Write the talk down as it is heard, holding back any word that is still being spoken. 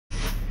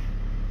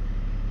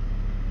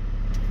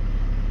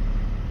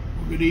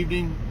good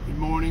evening, good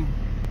morning,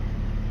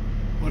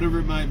 whatever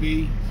it might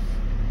be.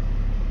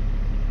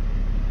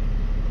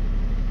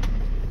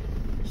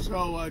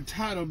 So I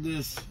titled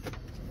this,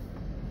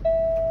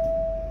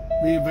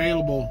 Be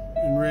Available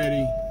and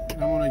Ready,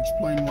 and I want to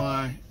explain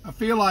why. I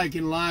feel like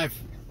in life,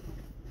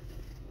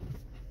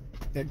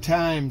 at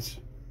times,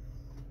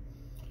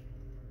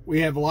 we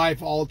have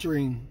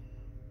life-altering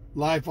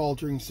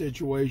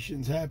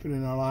situations happen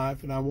in our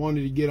life, and I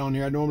wanted to get on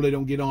here. I normally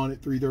don't get on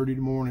at 3:30 in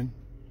the morning,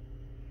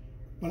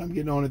 but I'm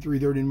getting on at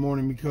 3:30 in the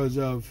morning because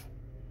of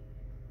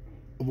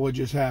what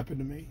just happened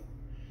to me.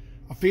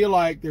 I feel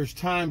like there's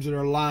times in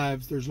our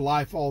lives, there's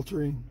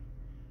life-altering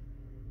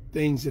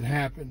things that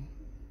happen.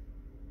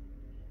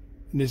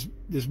 And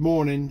this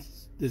morning,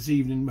 this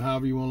evening,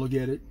 however you want to look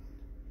at it,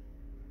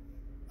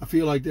 I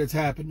feel like that's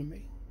happened to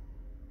me.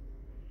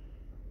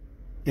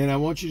 And I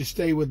want you to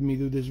stay with me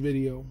through this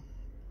video,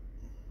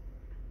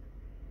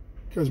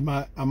 because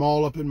I'm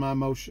all up in my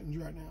emotions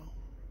right now.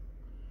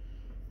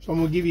 So I'm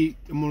going to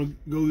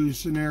go through the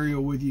scenario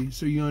with you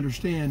so you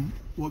understand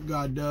what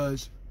God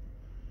does.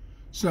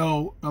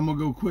 So I'm going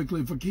to go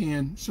quickly if I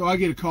can. So I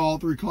get a call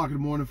 3 o'clock in the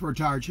morning for a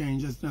tire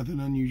change. That's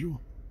nothing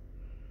unusual.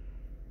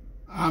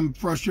 I'm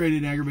frustrated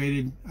and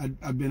aggravated.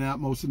 I've been out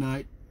most of the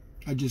night.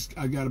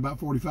 I got about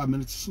 45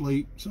 minutes of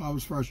sleep, so I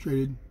was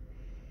frustrated.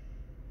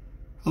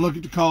 I look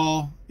at the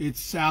call. It's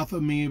south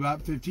of me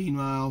about 15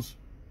 miles.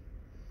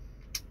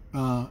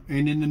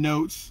 And in the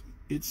notes,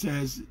 it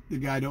says the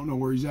guy don't know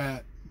where he's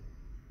at.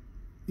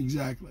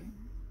 Exactly.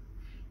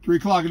 3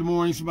 o'clock in the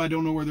morning, somebody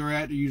don't know where they're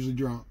at. They're usually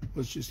drunk.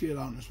 Let's just get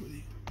honest with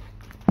you.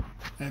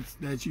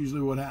 That's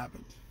usually what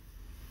happens.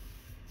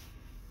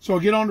 So I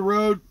get on the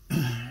road,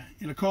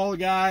 and I call the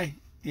guy,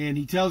 and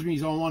he tells me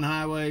he's on one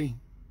highway.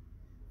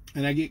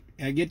 And I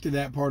get to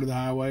that part of the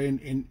highway,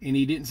 and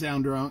he didn't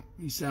sound drunk.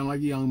 He sounded like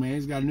a young man.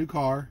 He's got a new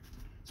car.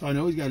 So I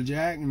know he's got a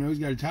jack, and I know he's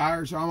got a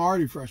tire, so I'm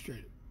already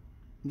frustrated.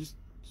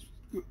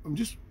 I'm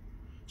just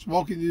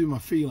walking through my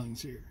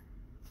feelings here.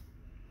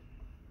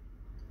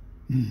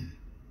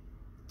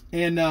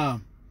 And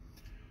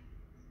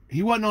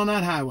he wasn't on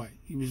that highway.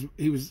 He was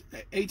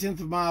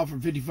 1/8 of a mile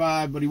from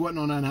 55, but he wasn't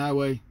on that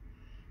highway.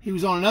 He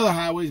was on another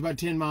highway, about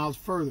 10 miles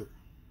further.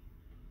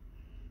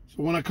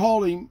 So when I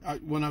called him,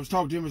 when I was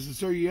talking to him, I said,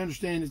 "Sir, you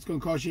understand it's going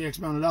to cost you X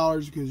amount of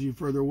dollars because you're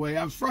further away."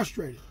 I was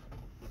frustrated,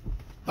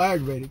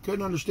 aggravated,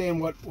 couldn't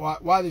understand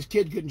why this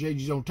kid couldn't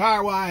change his own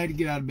tire, why I had to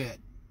get out of bed.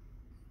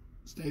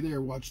 Stay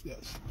there, watch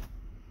this.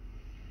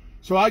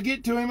 So I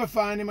get to him, I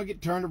find him, I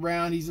get turned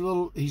around. He's a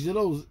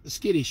little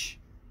skittish,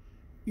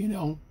 you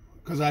know,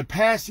 because I'd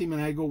pass him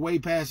and I'd go way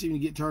past him to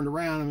get turned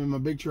around. I'm in my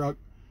big truck,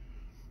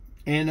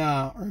 and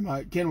or in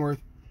my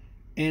Kenworth,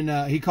 and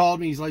he called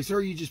me. He's like,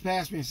 "Sir, you just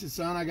passed me." I said,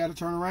 "Son, I got to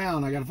turn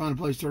around. I got to find a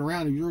place to turn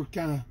around." And you're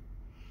kind of,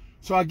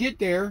 so I get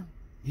there.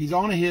 He's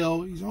on a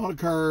hill. He's on a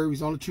curve.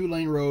 He's on a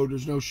 2-lane road.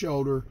 There's no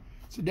shoulder.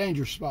 It's a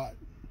dangerous spot.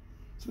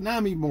 So now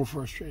I'm even more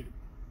frustrated.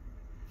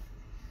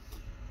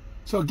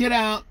 So I get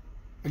out.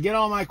 I get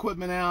all my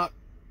equipment out,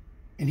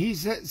 and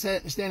he's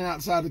standing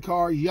outside the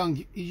car. He's a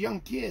young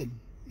kid.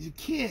 He's a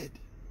kid,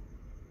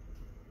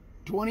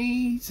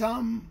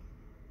 20-something.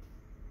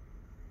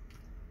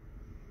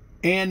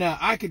 And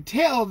I could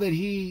tell that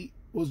he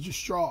was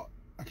distraught.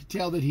 I could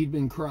tell that he'd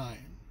been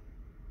crying.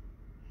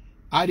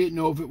 I didn't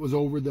know if it was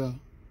over the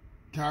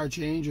tire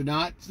change or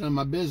not. It's none of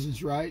my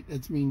business, right?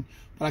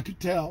 But I could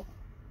tell.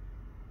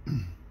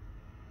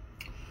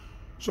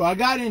 So I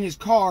got in his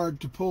car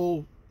to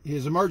pull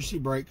his emergency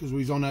brake because we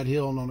was on that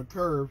hill and on a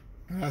curve,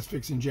 and I was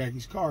fixing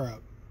Jackie's car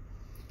up.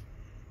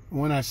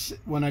 When I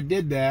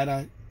did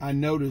that, I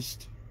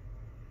noticed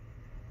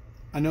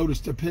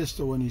a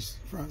pistol in his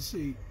front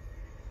seat.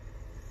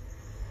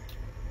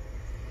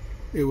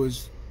 It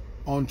was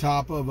on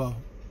top of a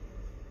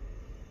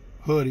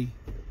hoodie.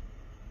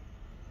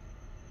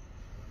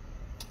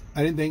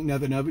 I didn't think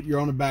nothing of it.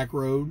 You're on a back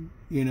road,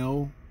 you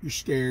know, you're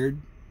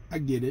scared. I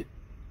get it.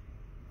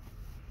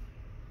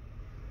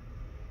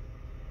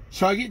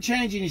 So I get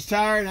changing his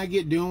tire, and I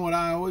get doing what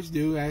I always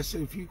do, ask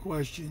a few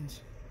questions.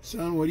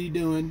 "Son, what are you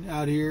doing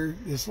out here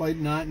this late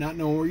at night, not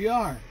knowing where you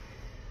are?"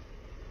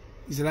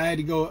 He said, "I had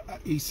to go."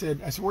 I said,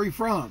 "Where are you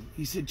from?"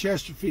 He said,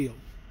 "Chesterfield."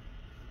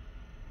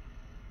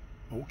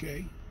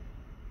 Okay.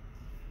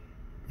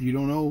 If you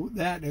don't know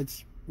that,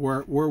 that's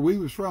where we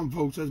was from,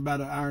 folks. That's about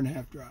an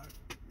 1.5-hour drive.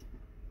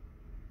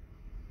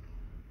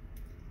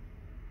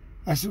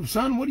 I said,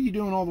 "Son, what are you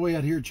doing all the way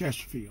out here at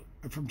Chesterfield?"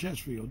 From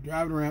Chesterfield,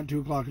 driving around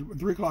 3 o'clock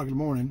in the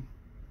morning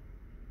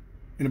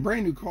in a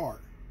brand new car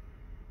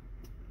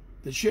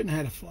that shouldn't have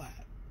had a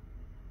flat.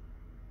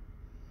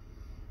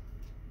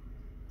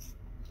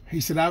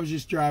 He said, "I was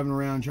just driving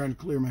around trying to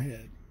clear my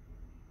head."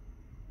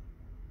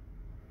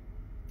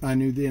 I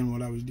knew then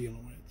what I was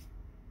dealing with.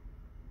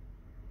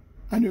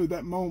 I knew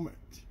that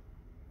moment.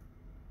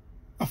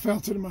 I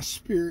felt it in my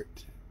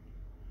spirit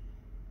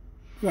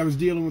that I was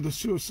dealing with a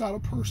suicidal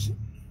person.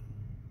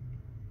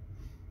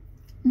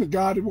 And that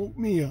God had woke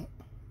me up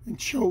and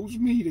chose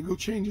me to go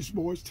change this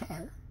boy's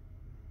tire.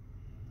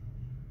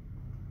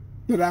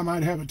 that I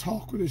might have a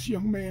talk with this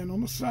young man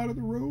on the side of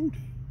the road.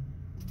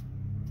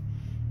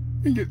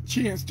 and get a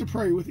chance to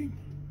pray with him.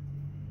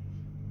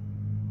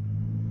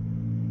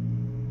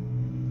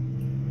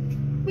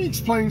 Let me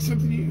explain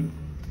something to you.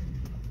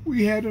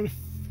 We had a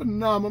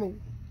phenomenal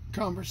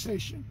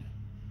conversation.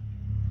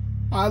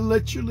 I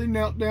literally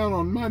knelt down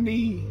on my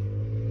knee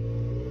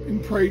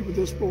and prayed with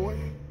this boy.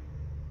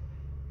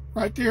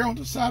 Right there on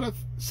the side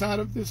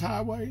of this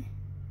highway.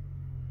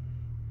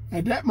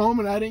 At that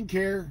moment, I didn't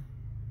care.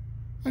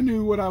 I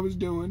knew what I was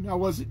doing. I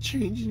wasn't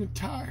changing a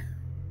tire.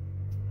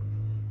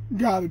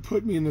 God had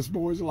put me in this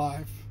boy's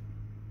life.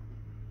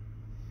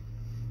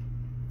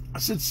 I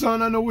said,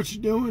 son, I know what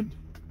you're doing.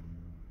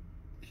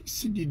 He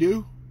said, you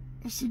do?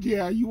 I said,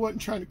 yeah, you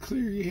wasn't trying to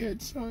clear your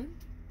head, son.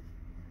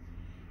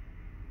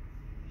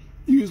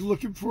 You was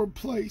looking for a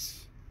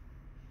place,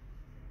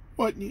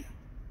 wasn't you?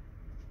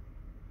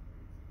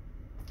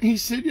 He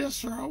said, yes,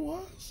 sir, I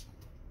was.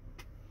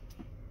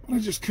 But I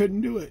just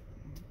couldn't do it.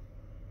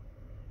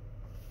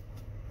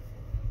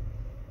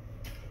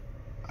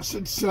 I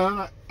said,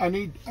 son, I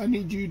need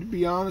you to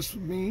be honest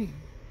with me.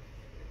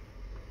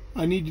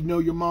 I need to know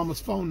your mama's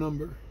phone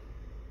number.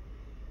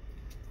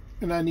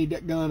 And I need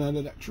that gun out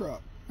of that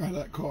truck, out of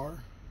that car.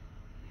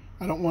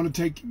 I don't want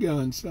to take your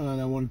gun, son.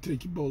 I want to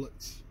take your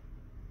bullets.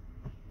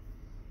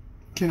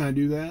 Can I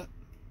do that?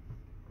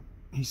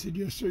 He said,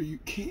 yes, sir, you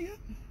can.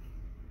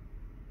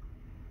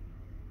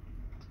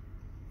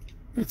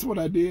 That's what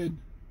I did.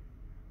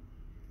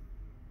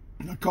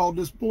 I called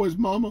this boy's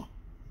mama.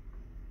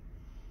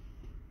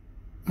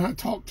 And I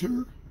talked to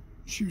her.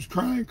 She was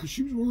crying because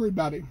she was worried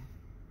about him.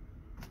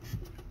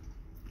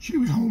 She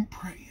was home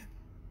praying.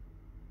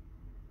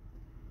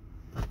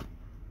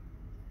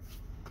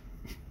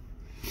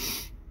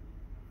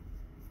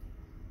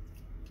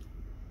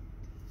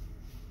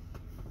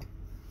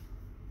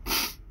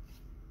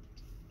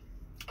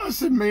 I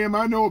said, ma'am,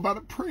 I know about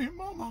a praying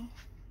mama.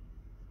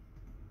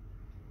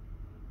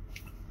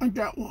 I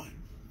got one.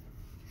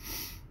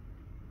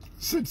 I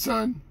said,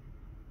 son,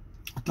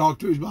 I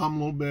talked to his mom a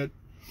little bit.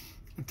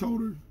 I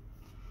told her,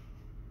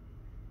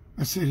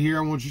 I said, here,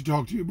 I want you to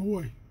talk to your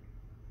boy.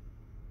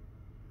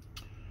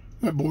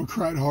 That boy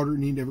cried harder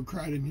than he never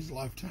cried in his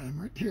lifetime.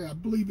 Right there, I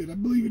believe it. I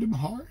believe it in my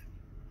heart.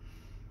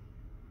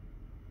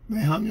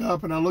 They hung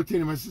up, and I looked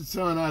at him. I said,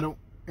 son, I don't,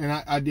 and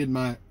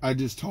I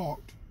just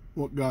talked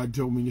what God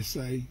told me to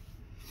say.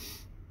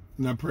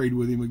 And I prayed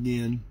with him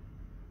again.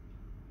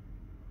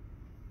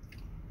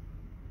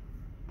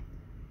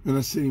 And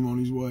I sent him on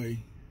his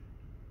way.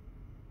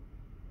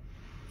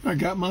 I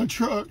got my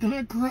truck and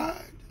I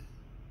cried.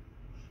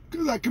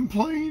 Because I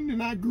complained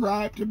and I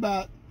griped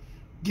about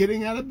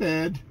getting out of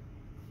bed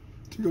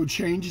to go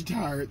change a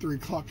tire at 3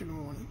 o'clock in the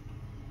morning.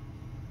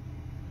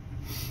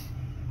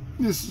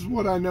 This is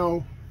what I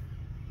know.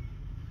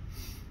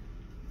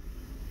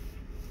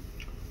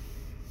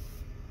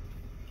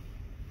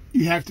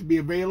 You have to be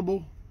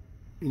available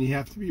and you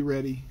have to be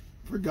ready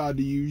for God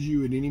to use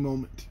you at any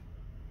moment.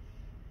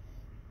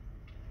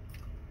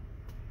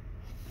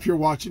 If you're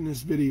watching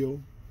this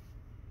video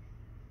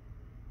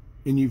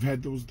and you've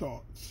had those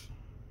thoughts,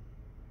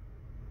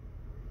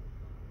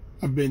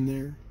 I've been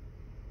there.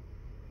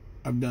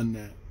 I've done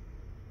that.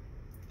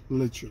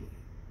 Literally.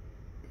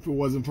 If it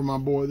wasn't for my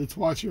boy that's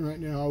watching right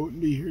now, I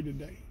wouldn't be here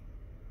today.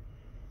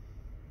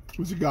 It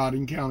was a God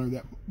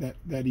encounter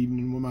that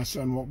evening when my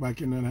son walked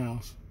back in that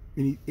house.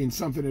 And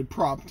something had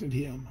prompted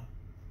him.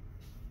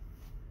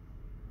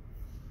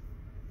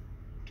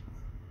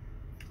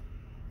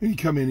 And he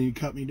come in and he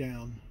cut me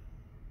down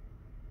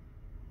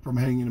from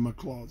hanging in my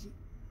closet.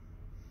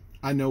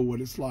 I know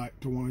what it's like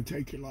to want to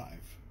take your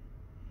life.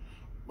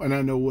 And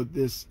I know what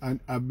this,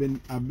 I've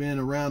been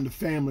around the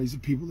families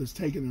of people that's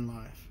taken their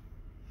life.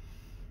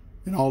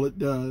 And all it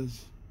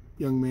does,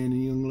 young man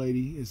and young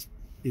lady,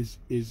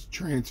 is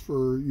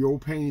transfer your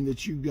pain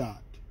that you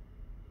got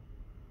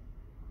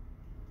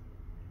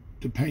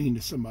to pain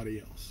to somebody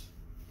else,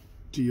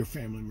 to your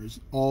family members.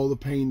 All the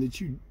pain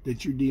that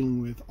you're dealing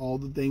with, all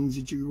the things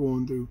that you're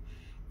going through,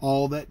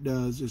 all that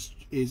does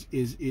is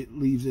it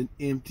leaves an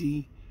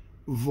empty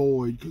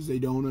void because they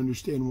don't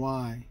understand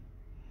why.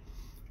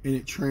 And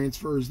it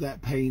transfers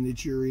that pain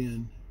that you're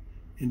in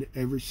into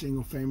every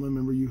single family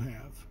member you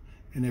have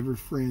and every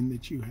friend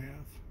that you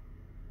have.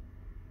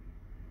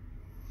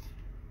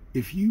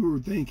 If you were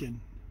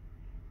thinking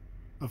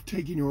of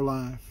taking your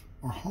life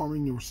or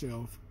harming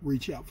yourself,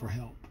 reach out for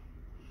help.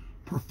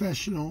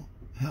 Professional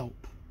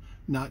help.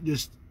 Not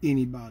just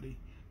anybody.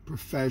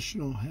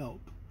 Professional help.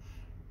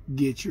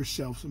 Get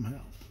yourself some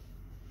help.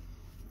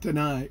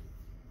 Tonight,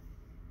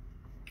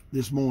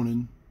 this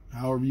morning,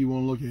 however you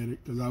want to look at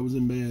it, because I was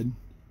in bed.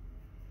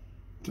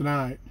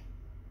 Tonight,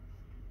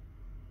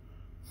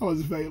 I was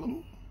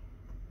available.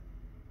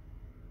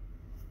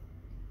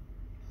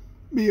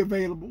 Be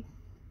available.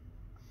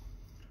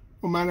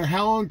 No matter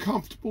how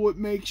uncomfortable it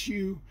makes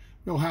you,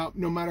 no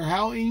matter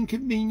how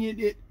inconvenient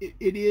it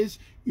is,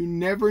 you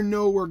never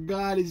know where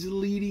God is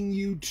leading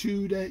you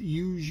to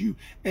use you.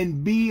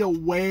 And be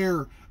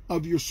aware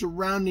of your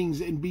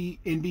surroundings and be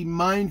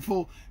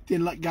mindful.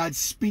 Then let God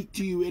speak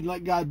to you and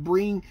let God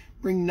bring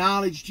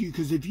knowledge to you.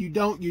 Because if you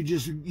don't,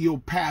 you'll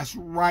pass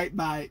right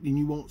by it and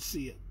you won't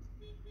see it.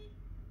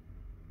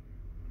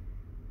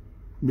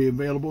 Be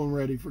available and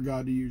ready for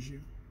God to use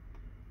you.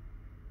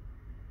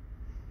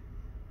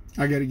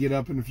 I got to get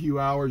up in a few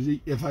hours,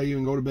 if I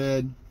even go to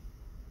bed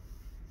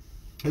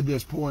at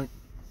this point,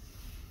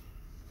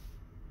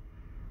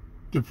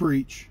 to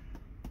preach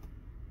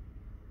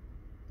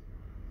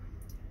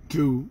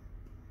to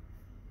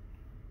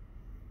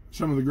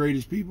some of the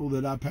greatest people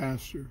that I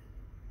pastor.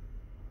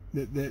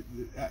 That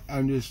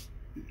I'm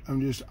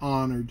just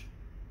honored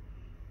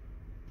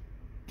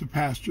to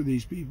pastor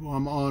these people.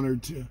 I'm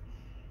honored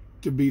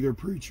to be their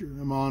preacher.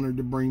 I'm honored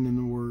to bring them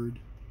the word.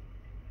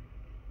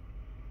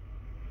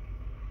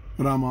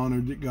 But I'm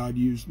honored that God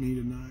used me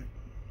tonight.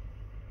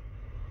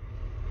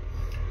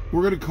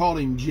 We're going to call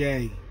him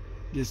Jay,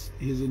 just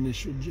his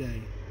initial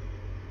J.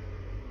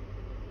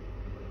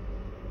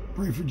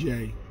 Pray for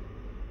Jay.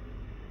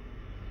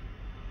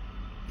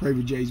 Pray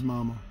for Jay's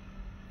mama.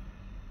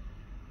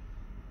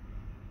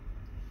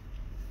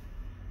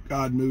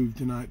 God moved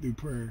tonight through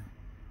prayer.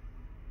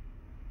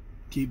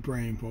 Keep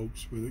praying,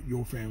 folks, with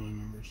your family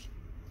members.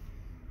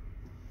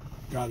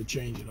 God will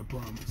change it, I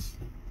promise.